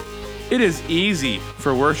It is easy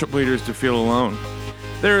for worship leaders to feel alone.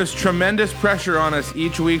 There is tremendous pressure on us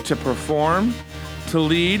each week to perform, to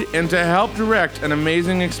lead, and to help direct an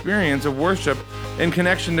amazing experience of worship in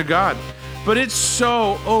connection to God. But it's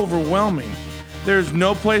so overwhelming. There's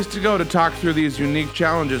no place to go to talk through these unique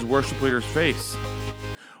challenges worship leaders face.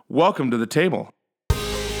 Welcome to the table.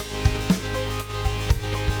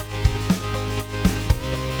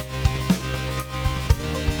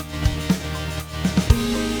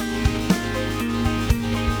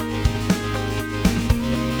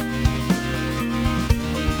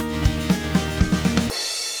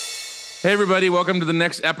 Hey everybody, welcome to the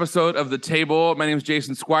next episode of The Table. My name is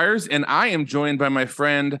Jason Squires, and I am joined by my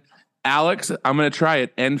friend Alex, I'm going to try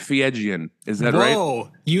it, Enfiedjian. Is that right?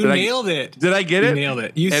 Whoa, you nailed it. Did I get it? You nailed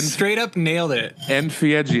it. You straight up nailed it.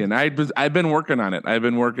 Enfiedjian. I've been working on it.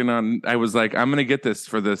 I was like, I'm going to get this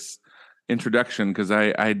for this introduction because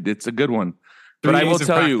it's a good one. But I will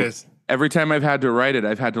tell you, every time I've had to write it,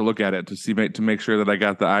 I've had to look at it to make sure that I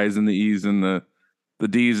got the I's and the E's and the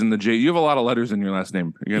D's and the J. You have a lot of letters in your last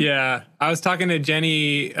name. Yeah. I was talking to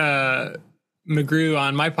Jenny McGrew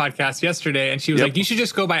on my podcast yesterday, and she was like, you should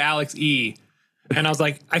just go by Alex E. And I was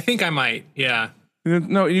like, I think I might. Yeah.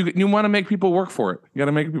 No, you want to make people work for it. You got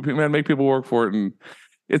to make people work for it. And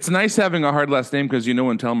it's nice having a hard last name because you know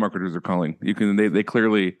when telemarketers are calling. They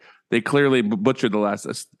clearly butcher the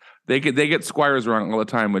last. They get Squires wrong all the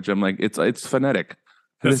time, which I'm like, it's phonetic.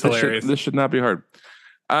 That's hilarious. This should not be hard.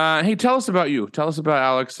 Hey, tell us about you. Tell us about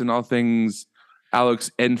Alex and all things Alex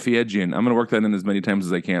Enfiedjian. I'm going to work that in as many times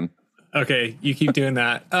as I can. Okay, you keep doing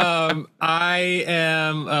that. I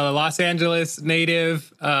am a Los Angeles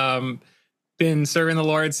native. Been serving the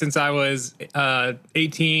Lord since I was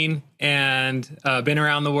 18 and been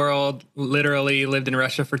around the world. Literally lived in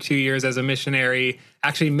Russia for 2 years as a missionary.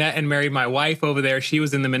 Actually met and married my wife over there. She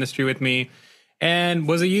was in the ministry with me. And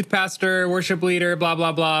was a youth pastor, worship leader, blah,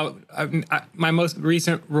 blah, blah. My most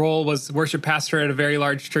recent role was worship pastor at a very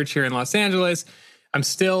large church here in Los Angeles. I'm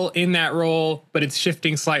still in that role, but it's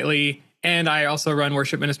shifting slightly. And I also run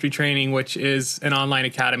worship ministry training, which is an online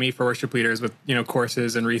academy for worship leaders with,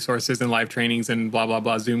 courses and resources and live trainings and blah, blah,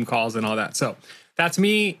 blah, Zoom calls and all that. So that's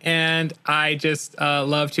me. And I just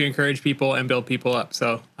love to encourage people and build people up.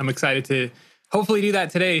 So I'm excited to hopefully do that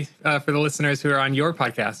today for the listeners who are on your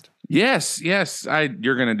podcast. Yes.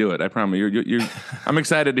 You're going to do it. I promise. You're I'm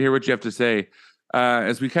excited to hear what you have to say.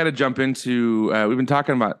 As we kind of jump into, we've been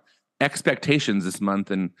talking about expectations this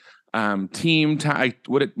month and team time,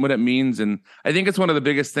 what it means, and I think it's one of the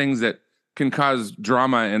biggest things that can cause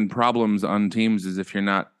drama and problems on teams is if you're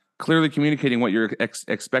not clearly communicating what you're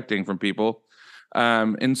expecting from people.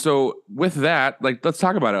 And so with that, let's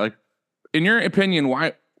talk about it. In your opinion,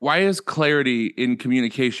 why is clarity in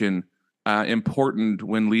communication important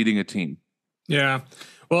when leading a team? Yeah.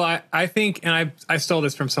 Well, I think, and I stole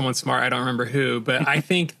this from someone smart, I don't remember who, but I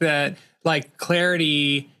think that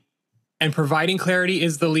clarity and providing clarity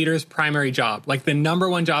is the leader's primary job. The number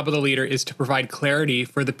one job of the leader is to provide clarity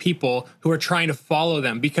for the people who are trying to follow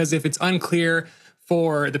them. Because if it's unclear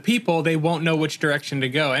for the people, they won't know which direction to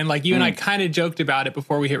go. And you and I kind of joked about it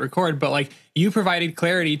before we hit record, but you provided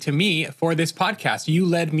clarity to me for this podcast. You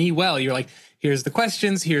led me well. You're like, here's the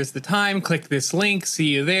questions, here's the time, click this link, see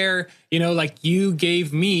you there. You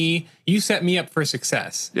set me up for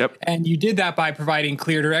success. Yep. And you did that by providing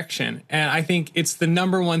clear direction. And I think it's the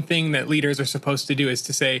number one thing that leaders are supposed to do is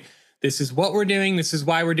to say, this is what we're doing, this is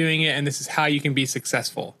why we're doing it, and this is how you can be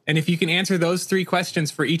successful. And if you can answer those three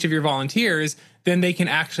questions for each of your volunteers, then they can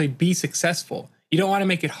actually be successful. You don't want to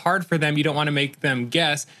make it hard for them. You don't want to make them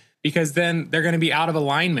guess, because then they're going to be out of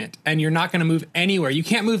alignment and you're not going to move anywhere. You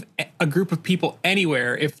can't move a group of people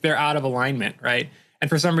anywhere if they're out of alignment, right? And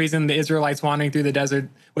for some reason, the Israelites wandering through the desert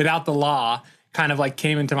without the law kind of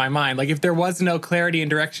came into my mind. If there was no clarity and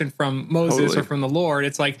direction from Moses or from the Lord,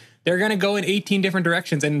 it's they're going to go in 18 different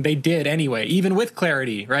directions, and they did anyway, even with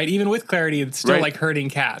clarity, right? Even with clarity, it's still herding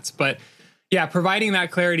cats. But yeah, providing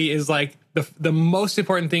that clarity is the most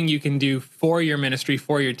important thing you can do for your ministry,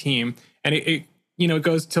 for your team. And it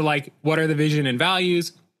goes to what are the vision and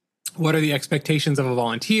values? What are the expectations of a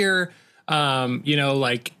volunteer?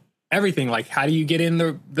 Everything. How do you get in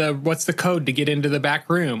what's the code to get into the back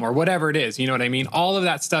room or whatever it is? You know what I mean? All of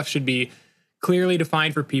that stuff should be clearly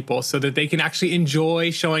defined for people so that they can actually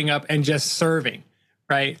enjoy showing up and just serving,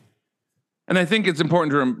 right? And I think it's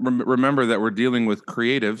important to remember that we're dealing with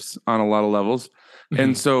creatives on a lot of levels. Mm-hmm.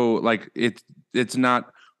 And so it's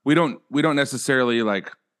not, we don't necessarily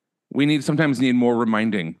we sometimes need more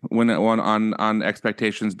reminding on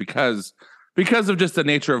expectations because of just the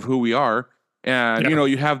nature of who we are. And,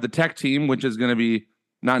 you have the tech team, which is going to be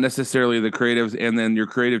not necessarily the creatives, and then your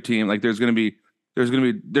creative team. Like there's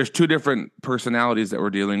two different personalities that we're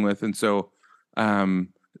dealing with, and so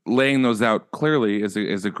laying those out clearly is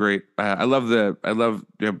a great. I love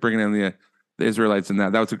bringing in the Israelites in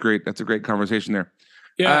that. That's a great conversation there.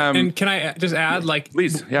 Yeah, and can I just add, like,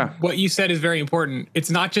 please, yeah, what you said is very important.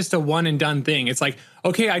 It's not just a one and done thing. It's like,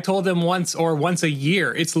 okay, I told them once or once a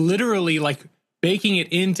year. It's literally like baking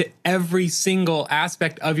it into every single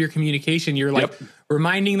aspect of your communication. You're like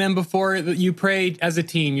reminding them before you pray as a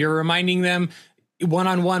team. You're reminding them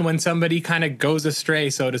one-on-one when somebody kind of goes astray,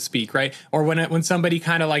 so to speak, right? Or when somebody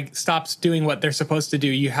kind of like stops doing what they're supposed to do.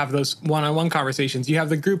 You have those one-on-one conversations. You have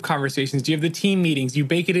the group conversations. You have the team meetings. You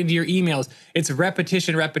bake it into your emails. It's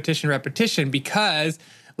repetition, because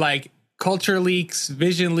like culture leaks,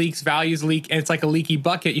 vision leaks, values leak, and it's like a leaky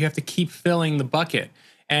bucket. You have to keep filling the bucket.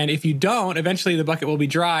 And if you don't, eventually the bucket will be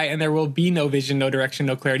dry and there will be no vision, no direction,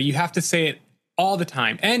 no clarity. You have to say it all the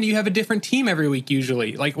time. And you have a different team every week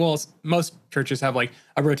usually. Like, well, most churches have like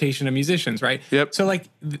a rotation of musicians, right? Yep. So like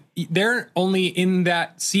they're only in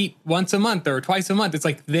that seat once a month or twice a month. It's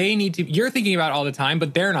like they need to, you're thinking about it all the time,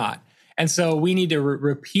 but they're not. And so we need to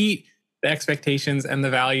repeat the expectations and the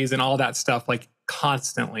values and all that stuff like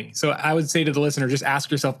constantly. So I would say to the listener, just ask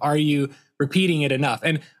yourself, are you repeating it enough?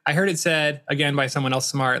 And I heard it said again by someone else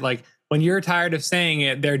smart, like when you're tired of saying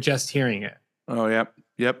it, they're just hearing it. Oh, yep.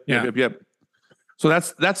 So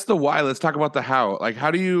that's the why. Let's talk about the how. Like,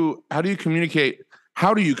 how do you communicate?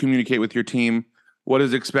 How do you communicate with your team? What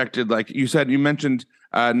is expected? Like you mentioned,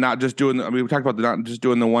 not just doing. We talked about not just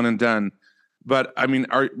doing the one and done, but I mean,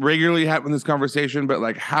 are regularly having this conversation. But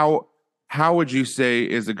like, how would you say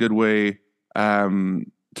is a good way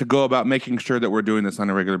to go about making sure that we're doing this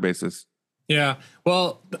on a regular basis? Yeah.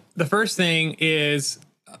 Well, the first thing is,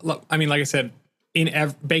 look, I mean, like I said,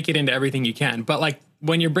 bake it into everything you can. But like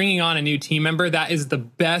when you're bringing on a new team member, that is the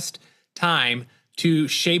best time to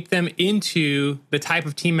shape them into the type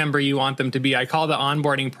of team member you want them to be. I call the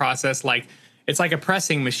onboarding process like it's like a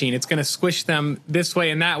pressing machine. It's going to squish them this way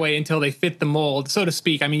and that way until they fit the mold, so to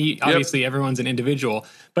speak. I mean, obviously everyone's an individual,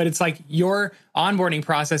 but it's like your onboarding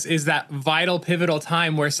process is that vital, pivotal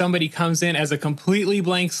time where somebody comes in as a completely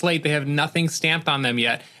blank slate. They have nothing stamped on them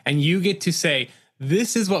yet. And you get to say,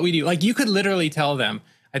 this is what we do. Like you could literally tell them,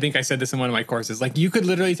 I think I said this in one of my courses, like you could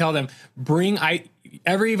literally tell them,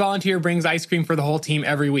 every volunteer brings ice cream for the whole team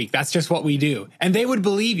every week. That's just what we do. And they would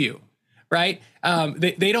believe you, right?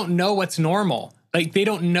 They don't know what's normal. Like they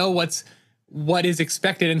don't know what is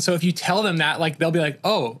expected. And so if you tell them that, like they'll be like,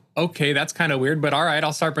 oh, okay, that's kind of weird, but all right,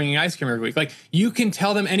 I'll start bringing ice cream every week. Like you can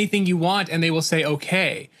tell them anything you want and they will say,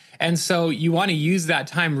 okay. And so you want to use that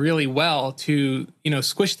time really well to,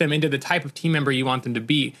 squish them into the type of team member you want them to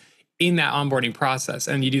be in that onboarding process.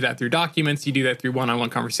 And you do that through documents, you do that through one-on-one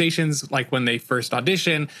conversations, like when they first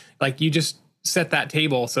audition, like you just set that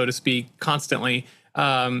table, so to speak, constantly.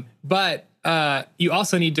 But you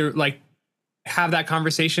also need to like have that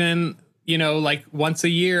conversation, like once a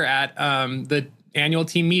year at the annual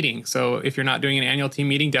team meeting. So if you're not doing an annual team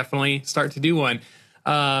meeting, definitely start to do one.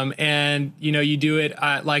 And you do it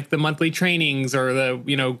at like the monthly trainings or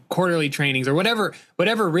the quarterly trainings or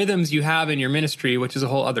whatever rhythms you have in your ministry, which is a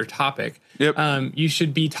whole other topic. Yep. You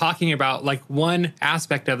should be talking about like one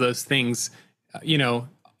aspect of those things,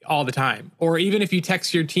 all the time. Or even if you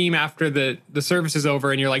text your team after the service is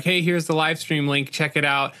over and you're like, hey, here's the live stream link, check it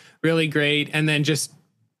out, really great, and then just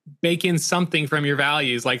bake in something from your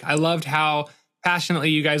values. Like I loved how passionately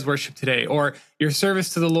you guys worship today, or your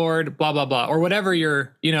service to the Lord, blah, blah, blah, or whatever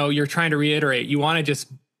you're trying to reiterate. You want to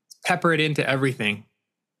just pepper it into everything.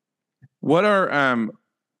 What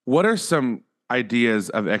are some ideas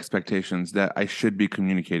of expectations that I should be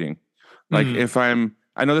communicating? Like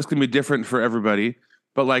I know this can be different for everybody,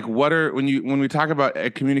 but like when we talk about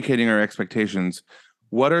communicating our expectations,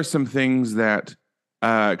 what are some things that,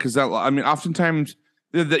 cause oftentimes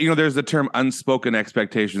there's the term unspoken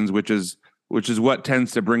expectations, which is what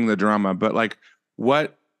tends to bring the drama. But like,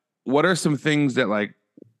 what are some things that, like,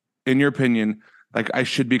 in your opinion, like I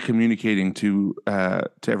should be communicating to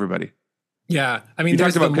everybody? Yeah, I mean,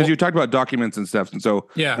 you talked about documents and stuff, and so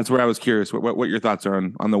that's where I was curious what your thoughts are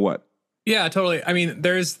on the what. Yeah, totally. I mean,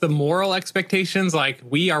 there's the moral expectations, like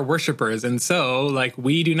we are worshipers, and so like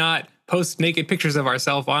we do not post naked pictures of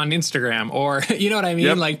ourselves on Instagram, or you know what I mean?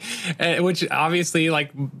 Yep. Like, which obviously,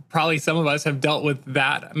 like, probably some of us have dealt with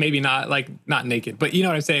that. Maybe not naked, but you know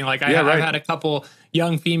what I'm saying? Like, I've had a couple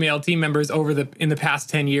young female team members in the past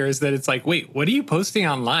 10 years that it's like, wait, what are you posting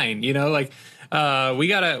online? We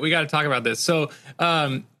gotta talk about this. So,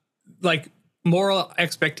 like, moral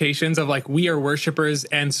expectations of like we are worshipers,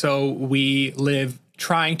 and so we live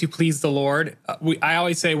trying to please the Lord. I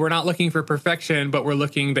always say we're not looking for perfection, but we're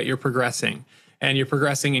looking that you're progressing and you're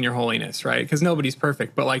progressing in your holiness, right? Because nobody's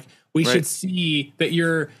perfect, but like we should see that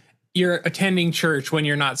you're attending church when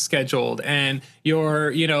you're not scheduled, and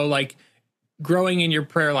you're, like growing in your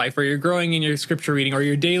prayer life, or you're growing in your scripture reading, or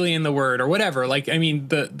you're daily in the word, or whatever. Like, I mean,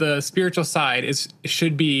 the spiritual side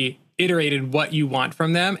should be iterated what you want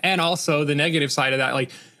from them. And also the negative side of that,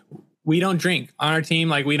 like, we don't drink on our team.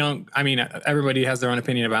 Like, everybody has their own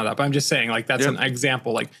opinion about that, but I'm just saying, like, that's an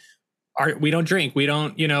example. Like, we don't drink. We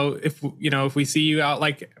don't, if we see you out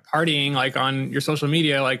like partying, like on your social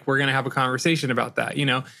media, like, we're going to have a conversation about that,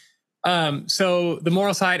 So the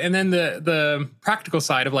moral side, and then the practical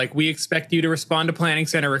side of, like, we expect you to respond to planning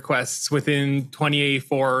center requests within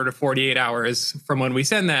 24 to 48 hours from when we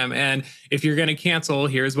send them. And if you're going to cancel,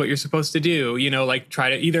 here's what you're supposed to do. Like, try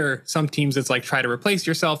to, either some teams it's like try to replace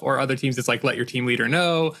yourself, or other teams it's like let your team leader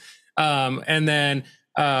know. And then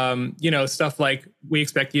stuff like, we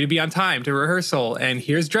expect you to be on time to rehearsal, and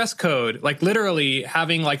here's dress code. Like, literally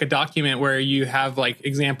having like a document where you have like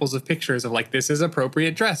examples of pictures of, like, this is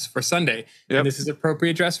appropriate dress for Sunday, and this is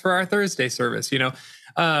appropriate dress for our Thursday service,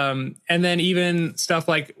 and then even stuff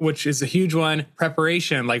like, which is a huge one,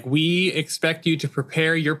 preparation. Like, we expect you to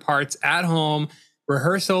prepare your parts at home.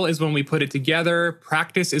 Rehearsal is when we put it together.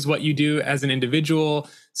 Practice is what you do as an individual.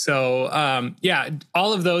 So,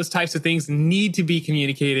 all of those types of things need to be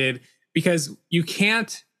communicated, because you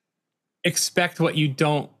can't expect what you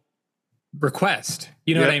don't request.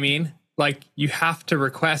 You know what I mean? Like, you have to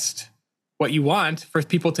request what you want for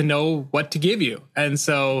people to know what to give you. And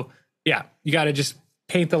so, you got to just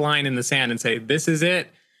paint the line in the sand and say, this is it.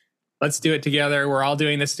 Let's do it together. We're all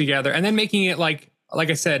doing this together. And then making it like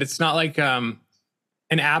I said, it's not like,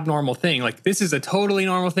 an abnormal thing. Like, this is a totally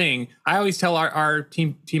normal thing. I always tell our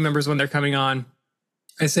team members when they're coming on,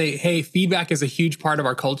 I say, hey, feedback is a huge part of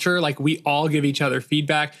our culture. Like, we all give each other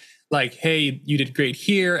feedback. Like, hey, you did great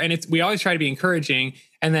here. And we always try to be encouraging.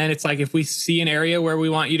 And then it's like, if we see an area where we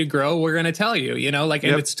want you to grow, we're going to tell you, and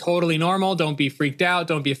it's totally normal. Don't be freaked out.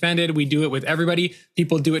 Don't be offended. We do it with everybody.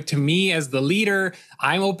 People do it to me as the leader.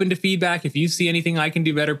 I'm open to feedback. If you see anything I can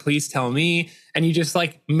do better, please tell me. And you just,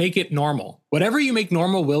 like, make it normal. Whatever you make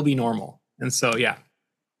normal will be normal. And so,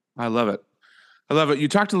 I love it. You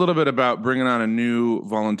talked a little bit about bringing on a new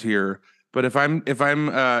volunteer, but if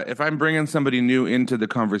I'm bringing somebody new into the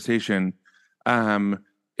conversation,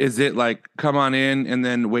 is it like, come on in and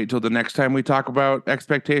then wait till the next time we talk about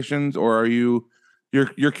expectations, or are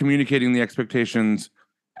you're communicating the expectations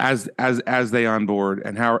as they onboard,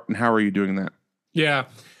 and how are you doing that? Yeah.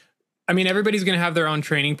 I mean, everybody's going to have their own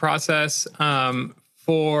training process.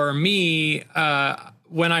 For me,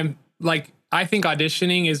 when I'm like, I think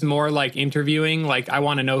auditioning is more like interviewing. Like, I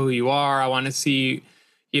want to know who you are. I want to see,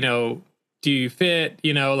 do you fit,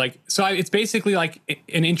 it's basically like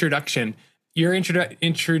an introduction. You're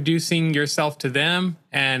introducing yourself to them,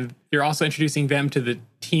 and you're also introducing them to the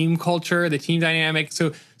team culture, the team dynamic.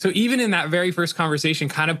 So even in that very first conversation,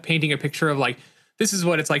 kind of painting a picture of, like, this is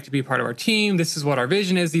what it's like to be part of our team. This is what our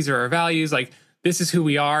vision is. These are our values. Like, this is who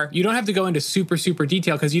we are. You don't have to go into super, super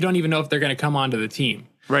detail, because you don't even know if they're going to come onto the team.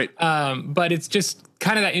 Right. But it's just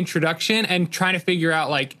kind of that introduction, and trying to figure out,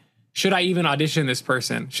 like, should I even audition this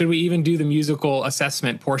person? Should we even do the musical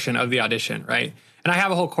assessment portion of the audition? Right. And I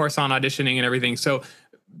have a whole course on auditioning and everything. So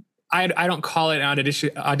I don't call it an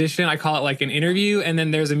audition. I call it like an interview. And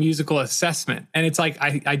then there's a musical assessment. And it's like,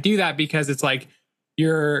 I do that because it's like,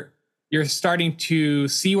 you're starting to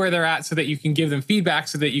see where they're at, so that you can give them feedback,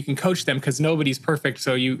 so that you can coach them, because nobody's perfect.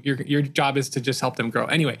 So your job is to just help them grow.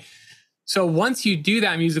 Anyway, so once you do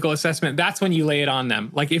that musical assessment, that's when you lay it on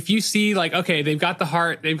them. Like, if you see, like, okay, they've got the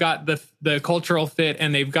heart, they've got the cultural fit,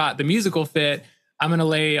 and they've got the musical fit, I'm going to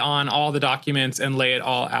lay on all the documents and lay it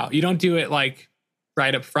all out. You don't do it like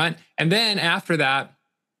right up front. And then after that,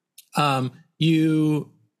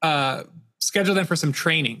 you schedule them for some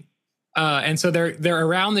training. And so they're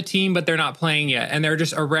around the team, but they're not playing yet. And they're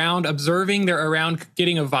just around observing. They're around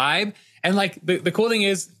getting a vibe. And, like, the cool thing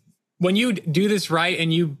is, when you do this right,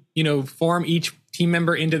 and you form each team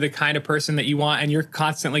member into the kind of person that you want, and you're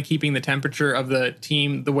constantly keeping the temperature of the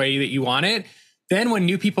team the way that you want it, then when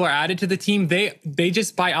new people are added to the team, they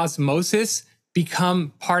just by osmosis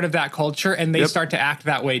become part of that culture, and they start to act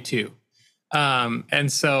that way too.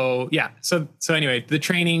 And so, so anyway, the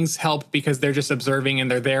trainings help because they're just observing,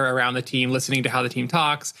 and they're there around the team, listening to how the team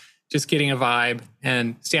talks, just getting a vibe,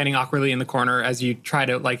 and standing awkwardly in the corner as you try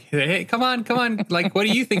to, like, hey, come on. Like, what do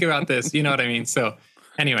you think about this? You know what I mean? So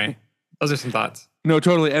anyway, those are some thoughts. No,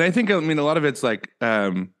 totally. And I think, a lot of it's like,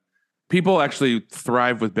 people actually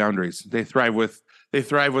thrive with boundaries. They thrive with they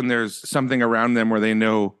thrive when there's something around them where they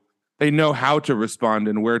know how to respond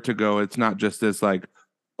and where to go. It's not just this like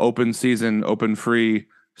open season, open free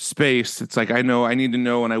space. It's like I need to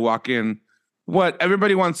know when I walk in what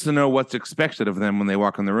everybody wants to know what's expected of them when they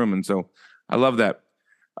walk in the room. And so I love that.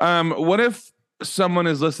 What if someone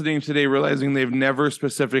is listening today realizing they've never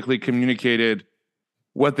specifically communicated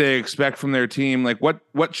what they expect from their team? Like what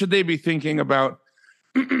should they be thinking about?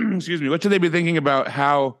 Excuse me. What should they be thinking about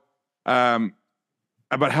how having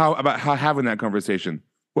that conversation?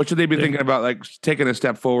 What should they be thinking about, like taking a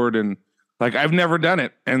step forward and like, I've never done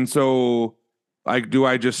it. And so like, do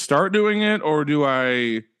I just start doing it, or do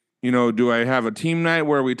I have a team night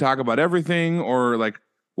where we talk about everything, or like,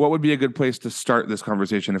 what would be a good place to start this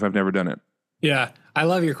conversation if I've never done it? Yeah. I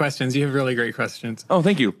love your questions. You have really great questions. Oh,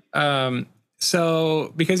 thank you.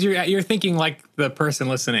 So because you're thinking like the person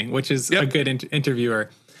listening, which is a good interviewer.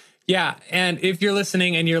 Yeah. And if you're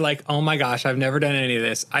listening and you're like, oh my gosh, I've never done any of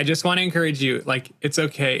this, I just want to encourage you, like, it's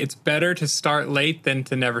okay. It's better to start late than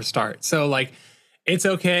to never start. So like, it's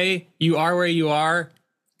okay. You are where you are.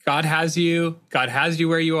 God has you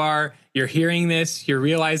where you are. You're hearing this. You're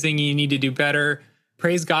realizing you need to do better.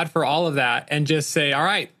 Praise God for all of that. And just say, all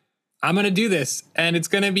right, I'm going to do this, and it's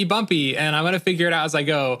going to be bumpy, and I'm going to figure it out as I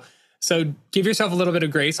go. So give yourself a little bit of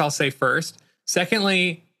grace, I'll say first.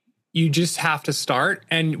 Secondly, you just have to start.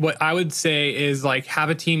 And what I would say is like, have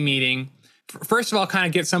a team meeting. First of all, kind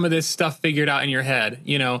of get some of this stuff figured out in your head,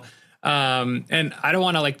 and I don't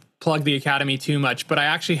want to like plug the academy too much, but I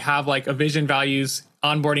actually have like a vision, values,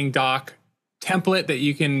 onboarding doc template that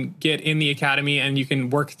you can get in the academy, and you can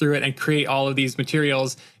work through it and create all of these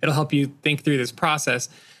materials. It'll help you think through this process.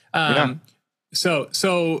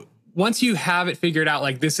 So once you have it figured out,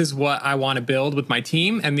 like, this is what I want to build with my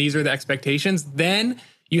team, and these are the expectations, then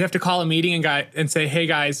you have to call a meeting and say, hey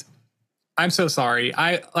guys, I'm so sorry.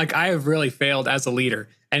 I have really failed as a leader.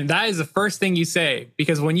 And that is the first thing you say,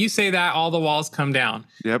 because when you say that, all the walls come down.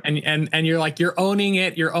 Yep. And you're like, you're owning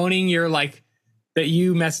it. You're owning your, like, that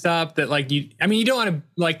you messed up, that like you don't want to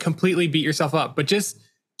like completely beat yourself up, but just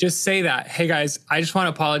say that, hey guys, I just want to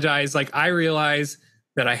apologize. Like, I realize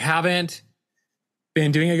that I haven't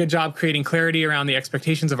been doing a good job creating clarity around the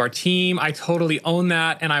expectations of our team. I totally own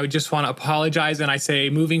that. And I would just want to apologize. And I say,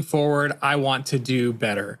 moving forward, I want to do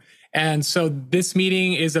better. And so this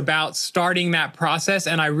meeting is about starting that process.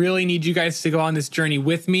 And I really need you guys to go on this journey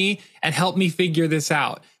with me and help me figure this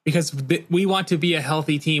out, because we want to be a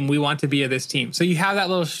healthy team. We want to be this team. So you have that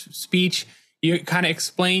little speech, you kind of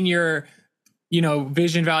explain your,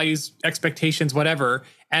 vision, values, expectations, whatever,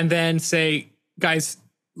 and then say, guys,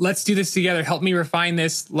 let's do this together. Help me refine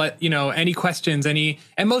this. Any questions, and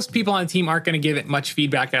most people on the team aren't going to give it much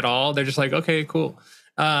feedback at all. They're just like, okay, cool.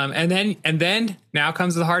 And then now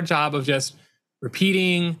comes the hard job of just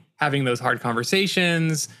repeating, having those hard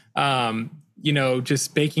conversations,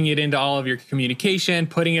 just baking it into all of your communication,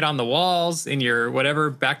 putting it on the walls in your whatever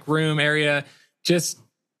back room area. Just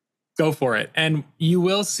go for it. And you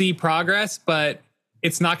will see progress, but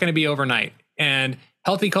it's not going to be overnight. And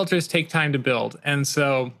healthy cultures take time to build. And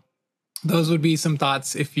so those would be some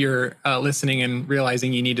thoughts if you're listening and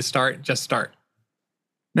realizing you need to start, just start.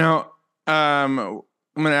 Now, I'm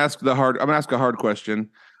going to ask a hard question.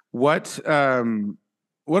 What do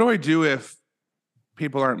I do if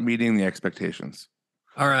people aren't meeting the expectations?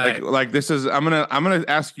 All right. Like this is, I'm going to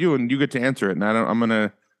ask you and you get to answer it. And I'm going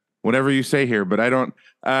to, whatever you say here, but I don't,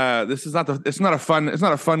 it's not a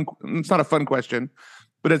fun question,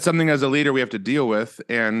 but it's something as a leader we have to deal with.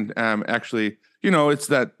 And actually, it's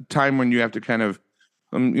that time when you have to kind of,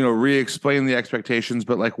 re-explain the expectations.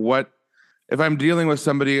 But like, what if I'm dealing with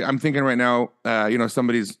somebody? I'm thinking right now,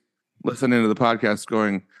 somebody's listening to the podcast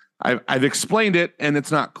going, I've explained it and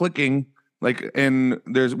it's not clicking. Like, and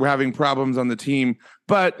we're having problems on the team.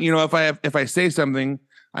 But if I say something,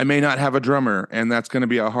 I may not have a drummer, and that's going to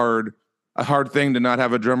be a hard thing to not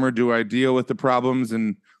have a drummer. Do I deal with the problems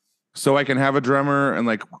and so I can have a drummer? And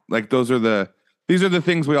like these are the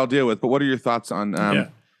things we all deal with. But what are your thoughts on how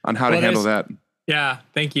to handle that? Yeah,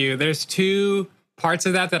 thank you. There's two parts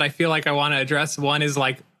of that I feel like I want to address. One is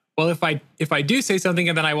like, well, if I do say something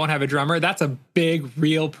and then I won't have a drummer, that's a big,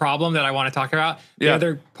 real problem that I want to talk about. The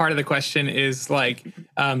other part of the question is like,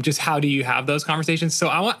 just how do you have those conversations? So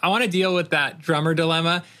I want to deal with that drummer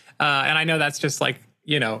dilemma. And I know that's just like,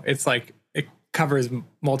 it's like, it covers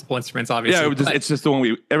multiple instruments, obviously. Yeah, it's just the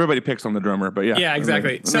one everybody picks on the drummer, but yeah. Yeah,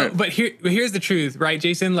 exactly. Right. So, but here's the truth, right,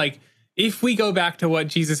 Jason? Like, if we go back to what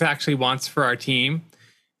Jesus actually wants for our team,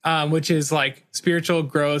 which is like spiritual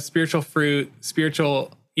growth, spiritual fruit,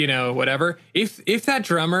 spiritual, whatever. If that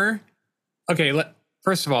drummer, okay,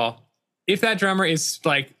 first of all, if that drummer is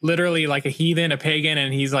like literally like a heathen, a pagan,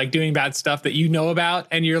 and he's like doing bad stuff that you know about,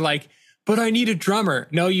 and you're like, but I need a drummer.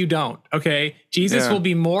 No, you don't. Okay. Jesus will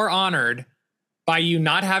be more honored by you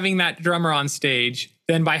not having that drummer on stage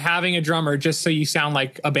than by having a drummer just so you sound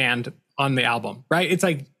like a band on the album, right? It's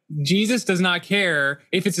like Jesus does not care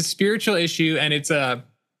if it's a spiritual issue and it's a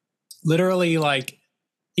literally like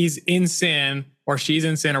he's in sin or she's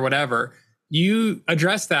in sin or whatever. You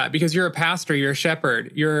address that because you're a pastor, you're a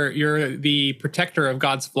shepherd, you're the protector of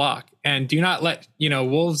God's flock, and do not let,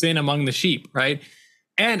 wolves in among the sheep, right?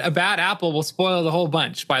 And a bad apple will spoil the whole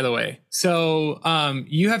bunch, by the way. So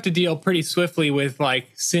you have to deal pretty swiftly with like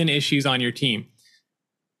sin issues on your team.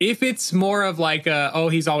 If it's more of like,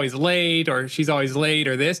 he's always late or she's always late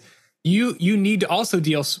or this, you need to also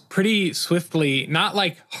deal pretty swiftly, not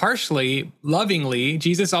like harshly, lovingly.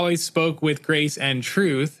 Jesus always spoke with grace and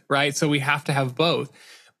truth, right? So we have to have both.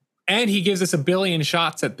 And he gives us a billion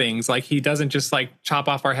shots at things. Like he doesn't just like chop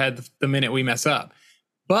off our head the minute we mess up.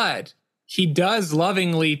 But he does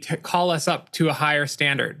lovingly call us up to a higher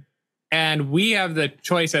standard. And we have the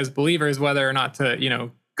choice as believers whether or not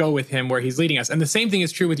to, go with him where he's leading us. And the same thing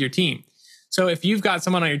is true with your team. So if you've got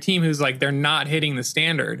someone on your team who's like, they're not hitting the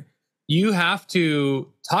standard, you have to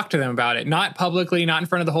talk to them about it, not publicly, not in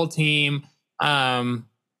front of the whole team.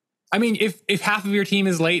 If half of your team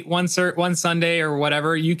is late one Sunday or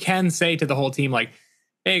whatever, you can say to the whole team, like,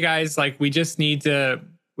 hey guys, like we need to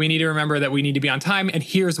remember that we need to be on time. And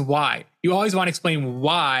here's why. You always want to explain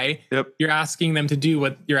why you're asking them to do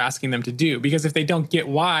what you're asking them to do. Because if they don't get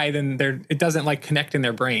why, then it doesn't like connect in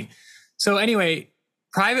their brain. So anyway,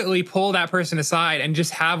 privately pull that person aside and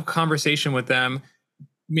just have conversation with them.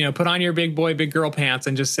 Put on your big boy, big girl pants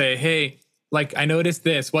and just say, hey, like I noticed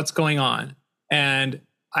this, what's going on? And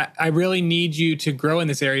I really need you to grow in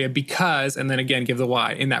this area because, and then again, give the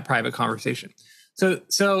why in that private conversation.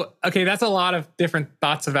 So okay, that's a lot of different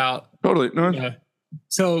thoughts about. Totally. No.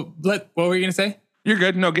 So what were you going to say? You're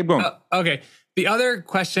good. No, keep going. Okay. The other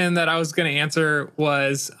question that I was going to answer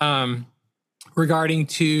was regarding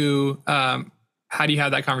to how do you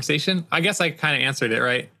have that conversation? I guess I kind of answered it,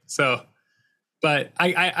 right? So, but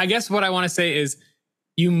I guess what I want to say is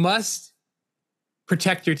you must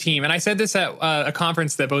protect your team. And I said this at a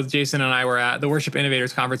conference that both Jason and I were at, the Worship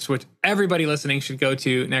Innovators Conference, which everybody listening should go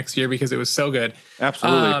to next year because it was so good.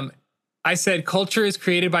 Absolutely. I said culture is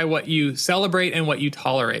created by what you celebrate and what you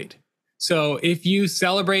tolerate. So if you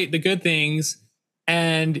celebrate the good things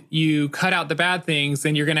and you cut out the bad things,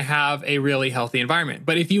 then you're going to have a really healthy environment.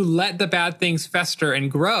 But if you let the bad things fester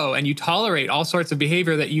and grow and you tolerate all sorts of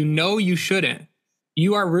behavior that you shouldn't,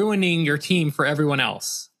 you are ruining your team for everyone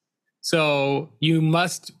else. So you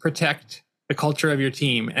must protect the culture of your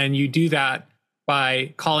team. And you do that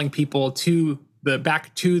by calling people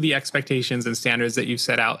back to the expectations and standards that you've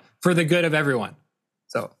set out for the good of everyone.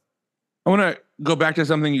 So I want to go back to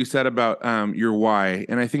something you said about your why.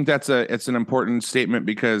 And I think it's an important statement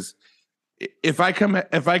because if I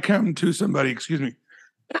come to somebody, excuse me,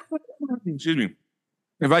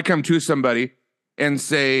 if I come to somebody and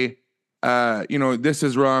say, this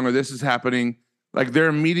is wrong or this is happening, like their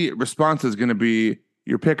immediate response is going to be,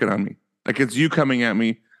 you're picking on me. Like it's you coming at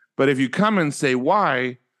me. But if you come and say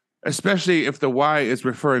why, especially if the why is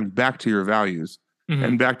referring back to your values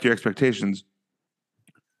and back to your expectations,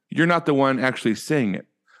 you're not the one actually saying it.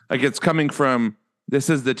 Like it's coming from, this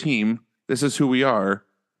is the team, this is who we are.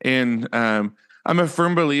 And I'm a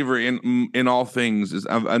firm believer in all things is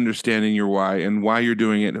of understanding your why and why you're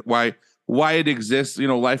doing it, why it exists.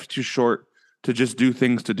 Life's too short to just do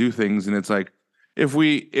things to do things. And it's like, if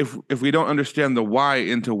we don't understand the why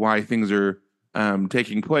into why things are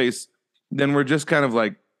taking place, then we're just kind of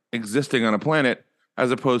like existing on a planet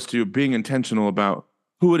as opposed to being intentional about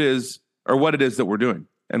who it is or what it is that we're doing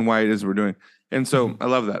and why it is we're doing. And so I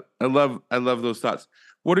love that. I love those thoughts.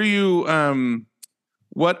 What are you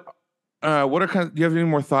what are do you have any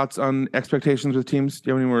more thoughts on expectations with teams? Do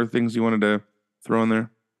you have any more things you wanted to throw in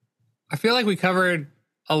there? I feel like we covered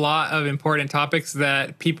a lot of important topics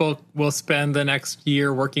that people will spend the next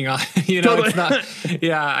year working on. Totally. It's not.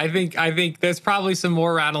 Yeah, I think there's probably some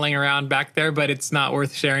more rattling around back there, but it's not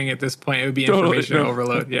worth sharing at this point. It would be information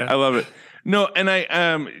overload. Yeah, I love it. No, and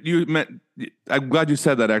I'm glad you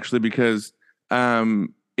said that actually because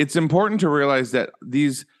it's important to realize that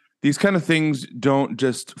these kind of things don't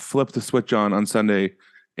just flip the switch on Sunday,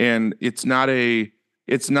 and it's not a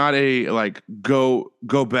like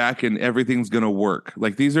go back and everything's going to work.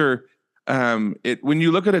 Like these are when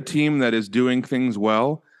you look at a team that is doing things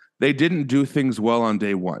well, they didn't do things well on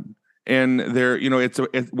day one. And they're,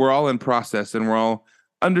 we're all in process and we're all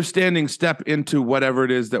understanding step into whatever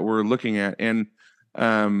it is that we're looking at. And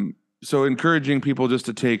so encouraging people just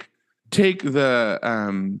to take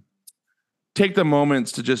the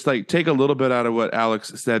moments to just like take a little bit out of what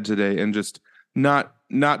Alex said today and just not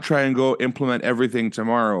try and go implement everything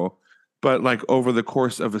tomorrow, but like over the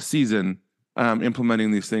course of a season,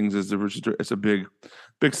 implementing these things it's a big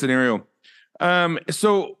scenario.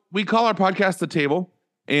 So we call our podcast The Table,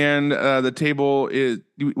 and the table is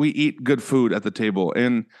we eat good food at the table,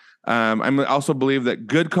 and I also believe that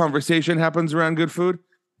good conversation happens around good food.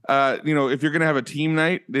 If you're going to have a team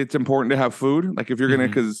night, it's important to have food. Like if you're going to,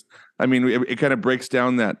 because I mean, it kind of breaks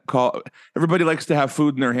down that call. Everybody likes to have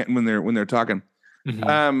food in their hand when they're talking.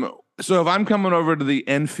 So if I'm coming over to the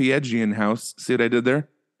Enfiedjian house, see what I did there?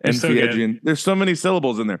 Enfiedjian. There's so many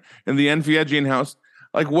syllables in there. In the Enfiedjian house,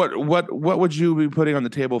 like what would you be putting on the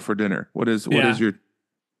table for dinner? What is your?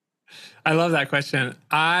 I love that question.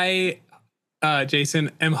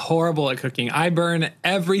 Jason, am horrible at cooking. I burn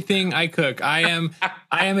everything I cook. I am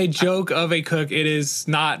a joke of a cook. It is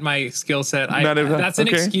not my skill set. That's an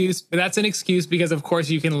excuse. That's an excuse because of course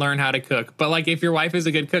you can learn how to cook. But like if your wife is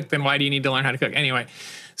a good cook, then why do you need to learn how to cook anyway?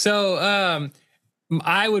 So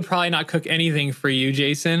I would probably not cook anything for you,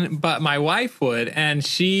 Jason, but my wife would, and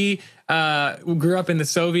she grew up in the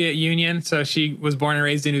Soviet Union, so she was born and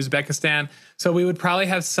raised in Uzbekistan. So we would probably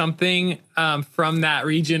have something from that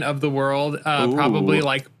region of the world, probably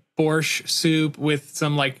like borscht soup with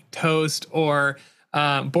some like toast, or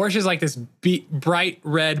borscht is like this bright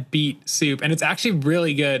red beet soup, and it's actually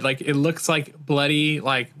really good. Like it looks like bloody,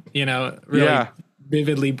 like really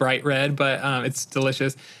vividly bright red, but it's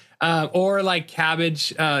delicious. Or like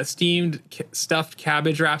cabbage, steamed stuffed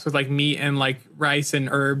cabbage wraps with like meat and like rice and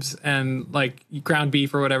herbs and like ground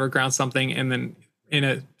beef or whatever, ground something, and then in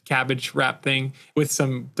a cabbage wrap thing with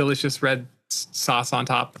some delicious red sauce on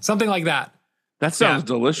top, something like that. That sounds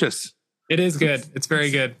delicious. It is good. It's very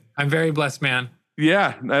good. I'm very blessed, man.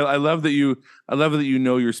 Yeah, I love that you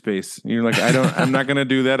know your space. You're like, I'm not gonna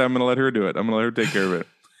do that. I'm gonna let her do it. I'm gonna let her take care of it.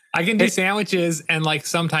 I can do sandwiches and like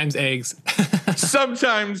sometimes eggs.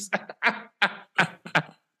 Sometimes,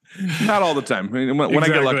 not all the time. When I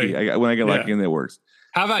get lucky, lucky and it works.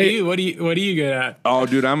 How about you? What are you good at? Oh,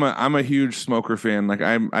 dude, I'm a huge smoker fan. Like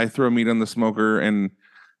I throw meat on the smoker, and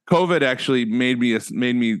COVID actually made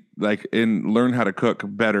me like learn how to cook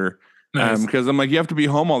better. Nice. Because I'm like, you have to be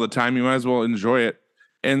home all the time. You might as well enjoy it.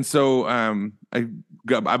 And so I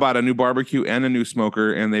bought a new barbecue and a new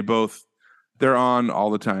smoker, and they're on all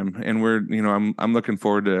the time. And we're I'm looking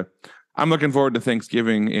forward to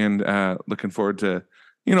Thanksgiving, and looking forward to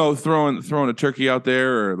throwing a turkey out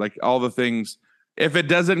there, or like all the things. If it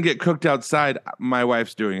doesn't get cooked outside, my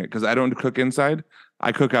wife's doing it because I don't cook inside.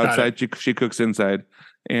 I cook outside. She cooks inside,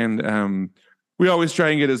 and we always try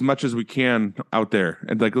and get as much as we can out there.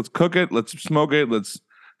 And like, let's cook it, let's smoke it,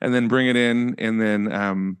 and then bring it in, and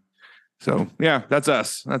then so yeah, that's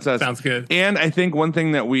us. That's us. Sounds good. And I think one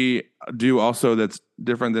thing that we do also that's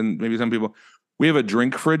different than maybe some people, we have a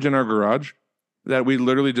drink fridge in our garage that we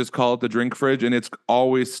literally just call it the drink fridge, and it's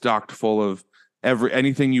always stocked full of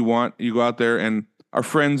anything you want. You go out there, and our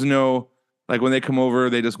friends know, like when they come over,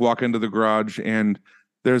 they just walk into the garage, and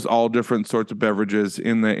there's all different sorts of beverages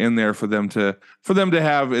in there for them to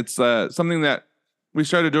have. It's something that we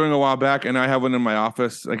started doing a while back, and I have one in my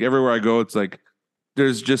office. Like everywhere I go, it's like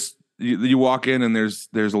there's just you walk in, and there's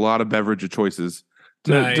a lot of beverage choices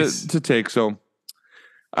to take. So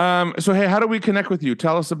hey, how do we connect with you?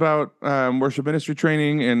 Tell us about worship ministry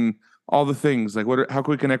training and all the things. Like how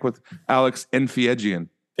can we connect with Alex Enfiedjian?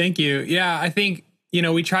 Thank you. Yeah, I think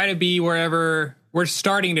we try to be wherever. We're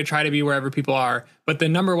starting to try to be wherever people are, but the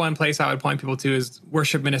number one place I would point people to is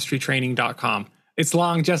worshipministrytraining.com. It's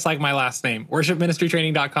long, just like my last name,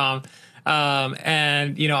 worshipministrytraining.com.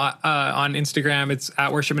 And on Instagram, it's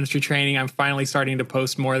at Worship Ministry Training. I'm finally starting to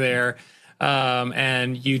post more there.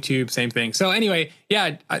 And YouTube, same thing. So anyway,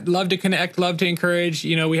 yeah, I'd love to connect, love to encourage.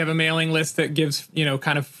 We have a mailing list that gives,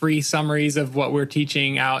 kind of free summaries of what we're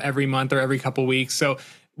teaching out every month or every couple weeks. So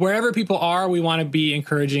wherever people are, we want to be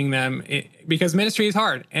encouraging them because ministry is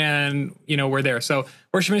hard, and we're there. So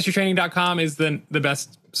worshipministrytraining.com is the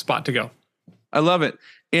best spot to go. I love it.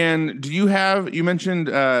 And you mentioned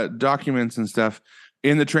documents and stuff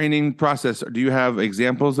in the training process. Do you have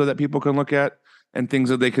examples that people can look at and things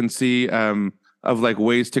that they can see of like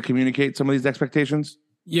ways to communicate some of these expectations?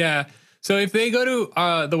 Yeah. So if they go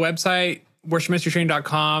to the website,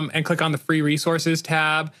 worshipministrytraining.com, and click on the free resources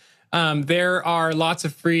tab, there are lots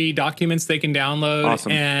of free documents they can download.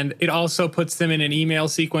 Awesome. And it also puts them in an email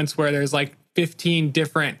sequence where there's like 15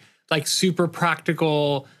 different, like super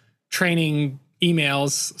practical training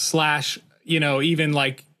emails / even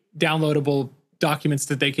like downloadable documents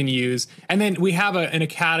that they can use. And then we have an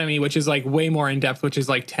academy, which is like way more in depth, which is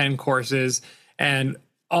like 10 courses and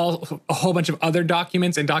a whole bunch of other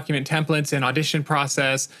documents and document templates and audition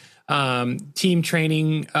process, team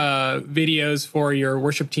training videos for your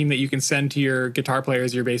worship team that you can send to your guitar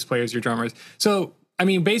players, your bass players, your drummers. So, I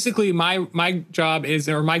mean, basically my job is,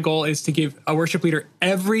 or my goal is to give a worship leader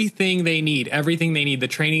everything they need, the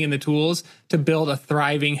training and the tools to build a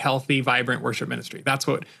thriving, healthy, vibrant worship ministry. That's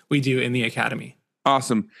what we do in the academy.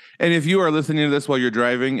 Awesome. And if you are listening to this while you're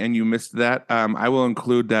driving and you missed that, I will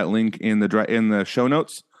include that link in the show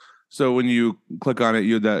notes. So when you click on it,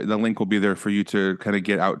 the link will be there for you to kind of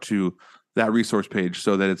get out to that resource page,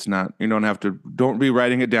 so that it's not, you don't be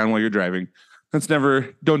writing it down while you're driving.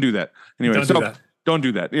 Don't do that. Anyway, don't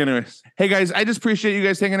do that. Anyways, hey guys, I just appreciate you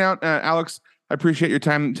guys hanging out. Alex, I appreciate your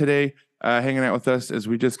time today, hanging out with us as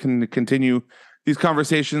we just can continue these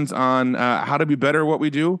conversations on how to be better at what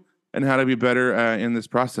we do and how to be better in this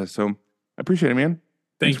process. So I appreciate it, man.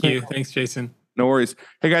 Thank you. Thanks, Jason. No worries.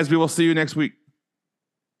 Hey guys, we will see you next week.